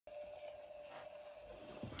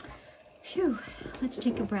Phew, let's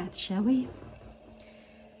take a breath, shall we?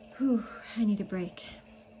 Whew, I need a break.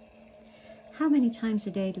 How many times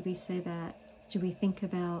a day do we say that? Do we think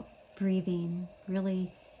about breathing?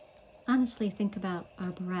 Really, honestly think about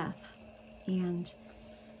our breath and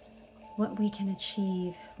what we can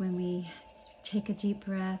achieve when we take a deep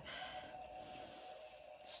breath,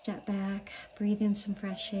 step back, breathe in some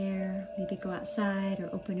fresh air, maybe go outside or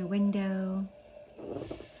open a window.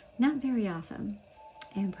 Not very often,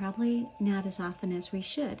 and probably not as often as we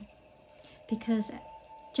should, because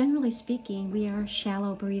generally speaking, we are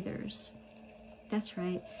shallow breathers. That's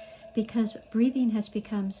right, because breathing has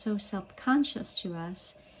become so self-conscious to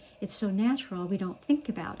us, it's so natural we don't think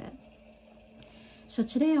about it. So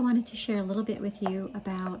today I wanted to share a little bit with you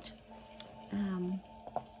about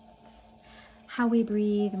how we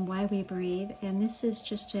breathe and why we breathe, and this is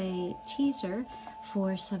just a teaser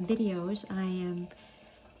for some videos I am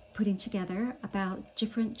putting together about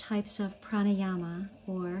different types of pranayama,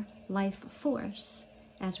 or life force,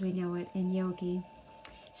 as we know it in yogi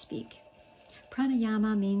speak.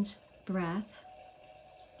 Pranayama means breath,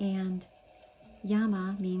 and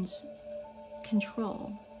yama means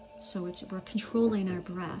control. So we're controlling our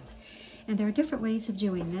breath. And there are different ways of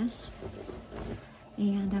doing this.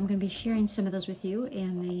 And I'm going to be sharing some of those with you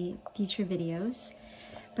in the future videos.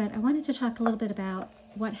 But I wanted to talk a little bit about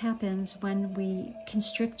what happens when we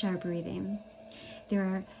constrict our breathing. There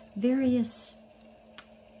are various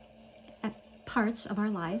parts of our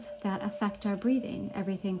life that affect our breathing.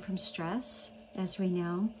 Everything from stress, as we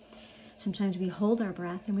know. Sometimes we hold our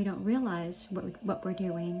breath and we don't realize what we're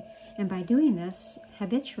doing. And by doing this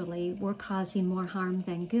habitually, we're causing more harm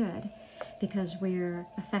than good, because we're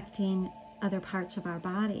affecting other parts of our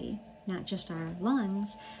body, not just our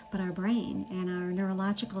lungs, but our brain and our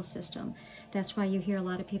neurological system. That's why you hear a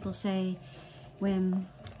lot of people say, when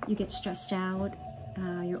you get stressed out,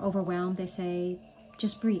 you're overwhelmed, they say,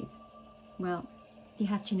 just breathe. Well, you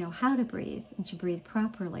have to know how to breathe and to breathe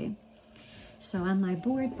properly. So on my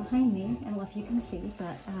board behind me, I don't know if you can see,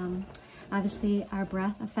 but obviously our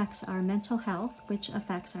breath affects our mental health, which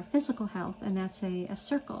affects our physical health, and that's a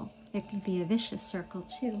circle. It can be a vicious circle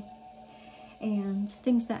too. And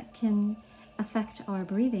things that can affect our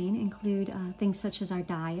breathing include things such as our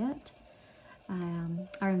diet,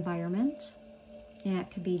 our environment, and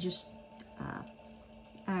it could be just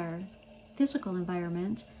our physical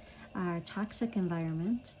environment, our toxic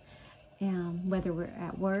environment, whether we're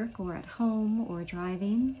at work or at home or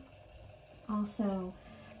driving. Also,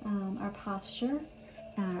 our posture,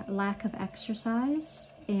 our lack of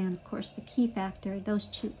exercise, and of course the key factor,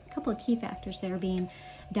 couple of key factors there being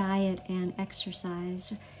diet and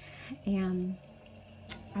exercise. And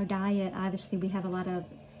our diet, obviously we have a lot of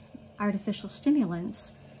artificial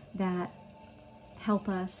stimulants that help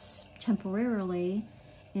us temporarily,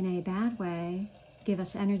 in a bad way, give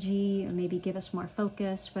us energy or maybe give us more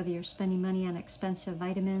focus, whether you're spending money on expensive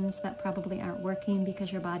vitamins that probably aren't working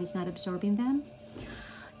because your body's not absorbing them,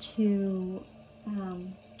 to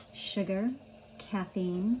sugar,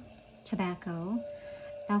 caffeine, tobacco,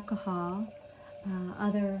 alcohol,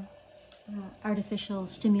 other artificial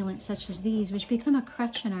stimulants such as these, which become a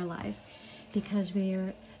crutch in our life because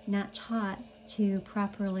we're not taught to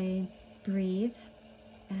properly breathe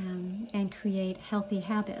and create healthy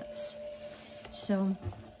habits. So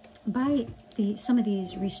by some of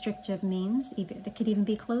these restrictive means, that could even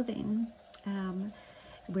be clothing.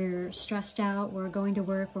 We're stressed out, we're going to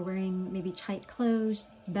work, we're wearing maybe tight clothes,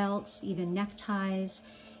 belts, even neckties,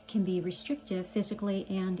 can be restrictive physically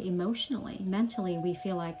and emotionally. Mentally, we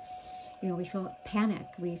feel like, we feel panic,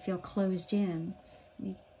 we feel closed in. Let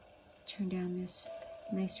me turn down this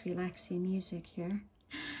nice relaxing music here.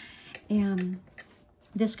 And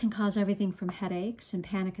this can cause everything from headaches and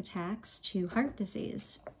panic attacks to heart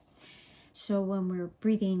disease. So when we're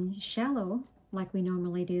breathing shallow, like we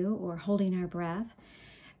normally do, or holding our breath,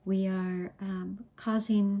 we are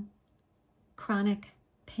causing chronic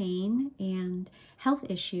pain and health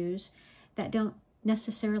issues that don't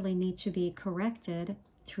necessarily need to be corrected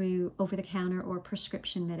through over-the-counter or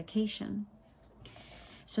prescription medication.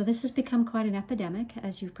 So this has become quite an epidemic,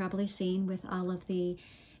 as you've probably seen with all of the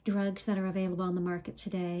drugs that are available on the market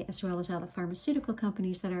today, as well as all the pharmaceutical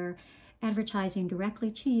companies that are advertising directly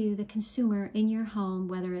to you, the consumer, in your home,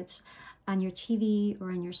 whether it's on your TV or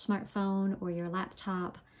on your smartphone or your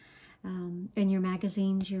laptop, in your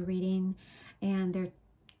magazines you're reading, and they're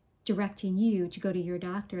directing you to go to your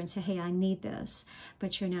doctor and say, hey, I need this,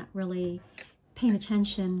 but you're not really paying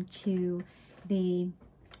attention to the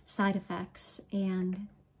side effects and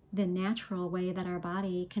the natural way that our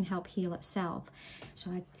body can help heal itself. So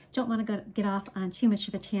I don't want to get off on too much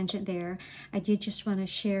of a tangent there. I did just want to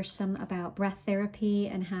share some about breath therapy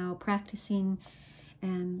and how practicing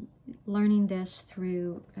and learning this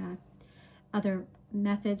through other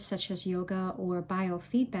methods such as yoga or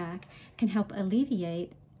biofeedback can help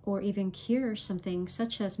alleviate or even cure something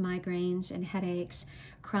such as migraines and headaches,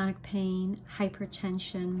 chronic pain,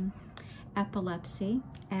 hypertension, epilepsy,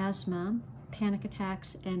 asthma, panic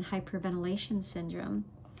attacks, and hyperventilation syndrome.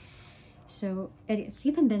 So it's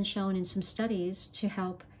even been shown in some studies to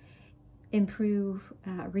help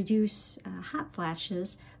reduce hot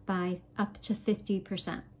flashes by up to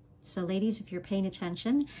 50%. So ladies, if you're paying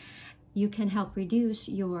attention, you can help reduce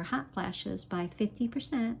your hot flashes by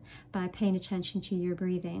 50% by paying attention to your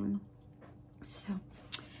breathing. So,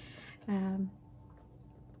 and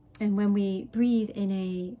when we breathe in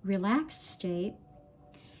a relaxed state,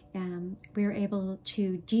 we're able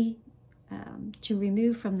to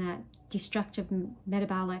remove from that destructive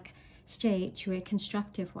metabolic state to a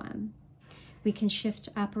constructive one. We can shift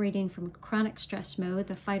operating from chronic stress mode,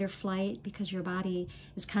 the fight or flight, because your body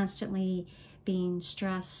is constantly being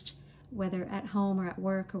stressed, whether at home or at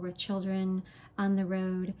work or with children, on the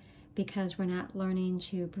road, because we're not learning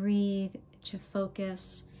to breathe, to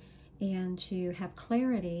focus, and to have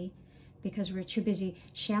clarity, because we're too busy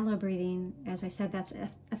shallow breathing. As I said, that's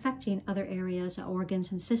affecting other areas,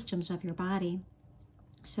 organs, and systems of your body.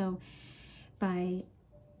 So by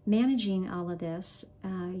managing all of this,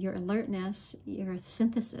 your alertness, your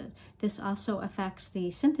synthesis, this also affects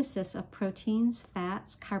the synthesis of proteins,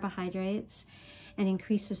 fats, carbohydrates, and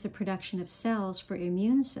increases the production of cells for your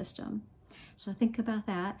immune system. So think about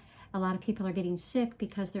that. A lot of people are getting sick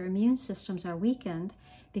because their immune systems are weakened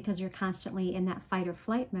because you're constantly in that fight or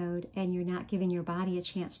flight mode and you're not giving your body a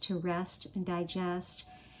chance to rest and digest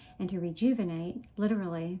and to rejuvenate,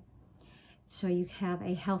 literally. So you have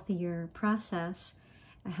a healthier process,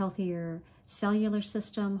 a healthier cellular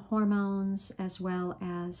system, hormones, as well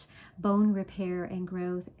as bone repair and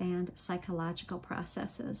growth and psychological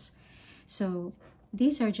processes. So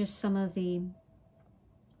these are just some of the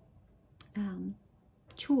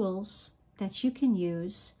tools that you can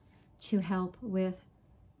use to help with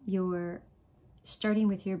starting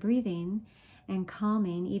with your breathing and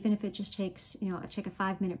calming, even if it just takes, take a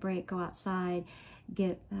 5-minute break, go outside,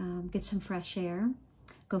 get some fresh air,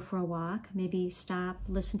 go for a walk, maybe stop,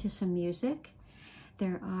 listen to some music.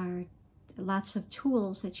 There are lots of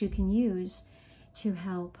tools that you can use to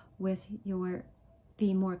help with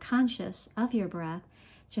be more conscious of your breath,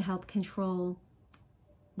 to help control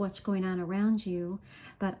what's going on around you,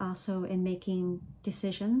 but also in making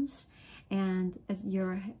decisions and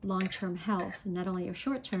your long-term health, not only your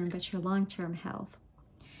short-term, but your long-term health.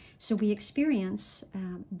 So we experience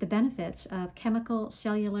the benefits of chemical,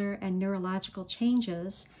 cellular, and neurological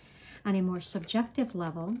changes on a more subjective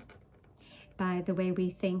level by the way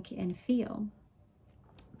we think and feel.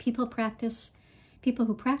 People who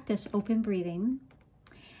practice open breathing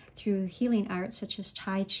through healing arts such as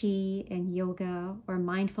Tai Chi and yoga or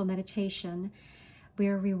mindful meditation, we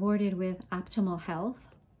are rewarded with optimal health,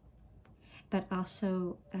 but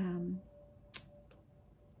also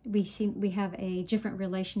we have a different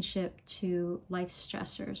relationship to life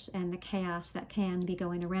stressors and the chaos that can be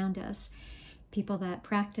going around us. People that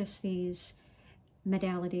practice these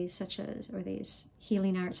modalities or these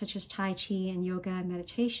healing arts such as Tai Chi and yoga and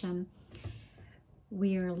meditation,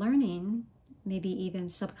 we are learning, maybe even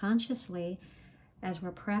subconsciously, as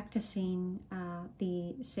we're practicing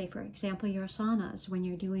say for example, your asanas. When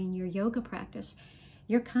you're doing your yoga practice,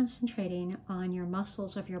 you're concentrating on your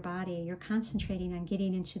muscles of your body. You're concentrating on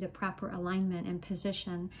getting into the proper alignment and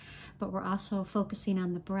position, but we're also focusing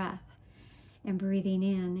on the breath and breathing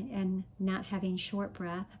in and not having short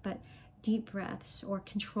breath, but deep breaths or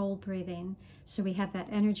controlled breathing. So we have that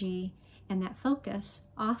energy and that focus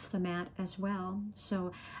off the mat as well.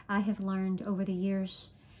 So I have learned over the years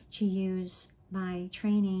to use my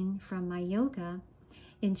training from my yoga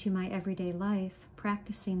into my everyday life,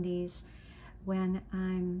 practicing these when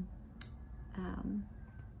I'm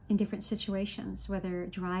in different situations, whether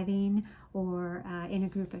driving or in a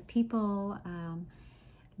group of people,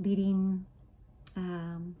 leading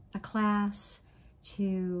a class,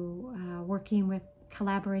 to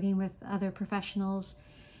collaborating with other professionals.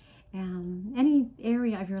 Any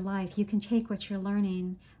area of your life, you can take what you're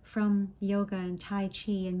learning from yoga and Tai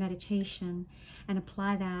Chi and meditation and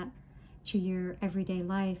apply that to your everyday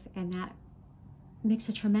life, and that makes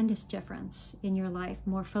a tremendous difference in your life.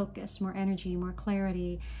 More focus, more energy, more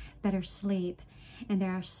clarity, better sleep. And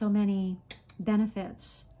there are so many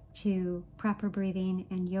benefits to proper breathing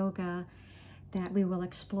and yoga that we will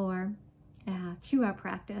explore through our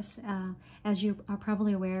practice. As you are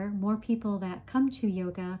probably aware, more people that come to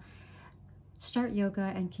yoga start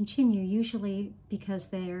yoga and continue usually because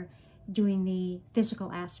they're doing the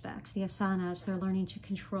physical aspects, the asanas. They're learning to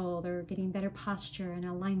control, they're getting better posture and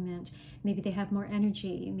alignment. Maybe they have more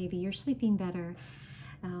energy, maybe you're sleeping better.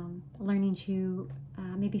 Learning to,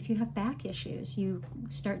 maybe if you have back issues, you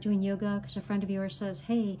start doing yoga because a friend of yours says,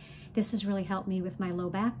 hey, this has really helped me with my low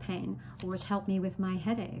back pain, or it's helped me with my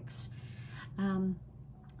headaches.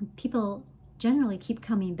 People generally keep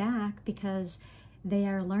coming back because they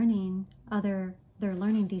are learning they're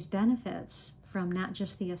learning these benefits from not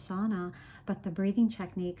just the asana, but the breathing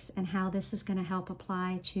techniques and how this is going to help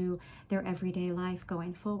apply to their everyday life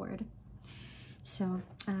going forward. So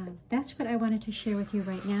that's what I wanted to share with you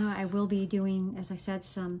right now. I will be doing, as I said,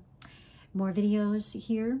 some more videos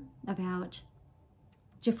here about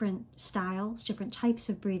different styles, different types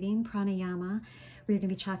of breathing, pranayama. We're going to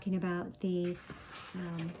be talking about the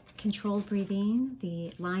controlled breathing,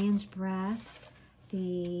 the lion's breath,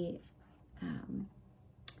 the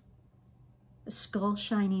skull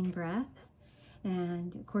shining breath,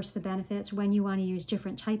 and of course the benefits when you want to use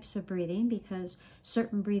different types of breathing, because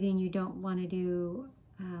certain breathing you don't want to do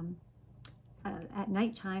at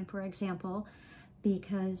nighttime, for example,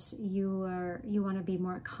 because you want to be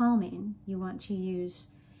more calming. You want to use,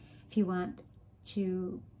 if you want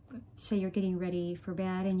to, say you're getting ready for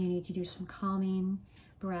bed and you need to do some calming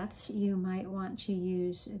breaths, you might want to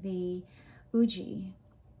use the Uji,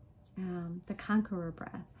 the conqueror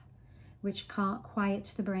breath, which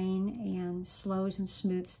quiets the brain and slows and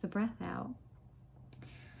smooths the breath out.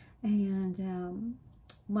 And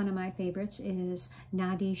one of my favorites is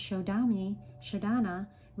Nadi Shodhana,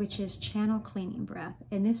 which is channel cleaning breath.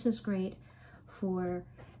 And this is great for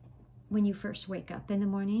when you first wake up in the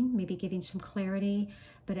morning, maybe giving some clarity,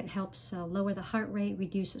 but it helps lower the heart rate,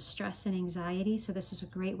 reduces stress and anxiety. So this is a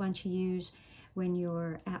great one to use when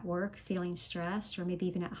you're at work feeling stressed, or maybe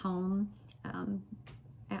even at home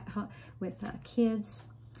with kids.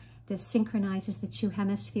 This synchronizes the two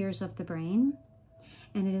hemispheres of the brain,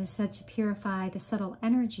 and it is said to purify the subtle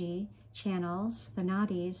energy channels, the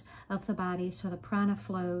nadis of the body, so the prana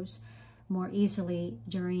flows more easily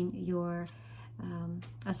during your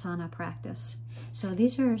asana practice. So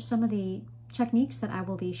these are some of the techniques that I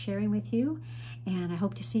will be sharing with you, and I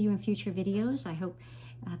hope to see you in future videos.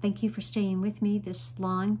 Thank you for staying with me this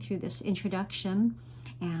long through this introduction.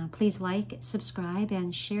 And please like, subscribe,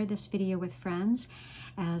 and share this video with friends,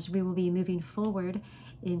 as we will be moving forward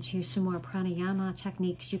into some more pranayama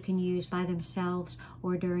techniques you can use by themselves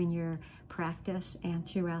or during your practice and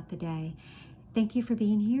throughout the day. Thank you for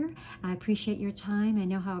being here. I appreciate your time. I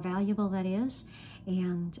know how valuable that is.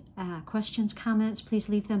 And questions, comments, please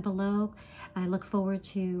leave them below. I look forward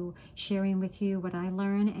to sharing with you what I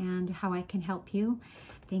learn and how I can help you.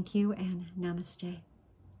 Thank you, and namaste.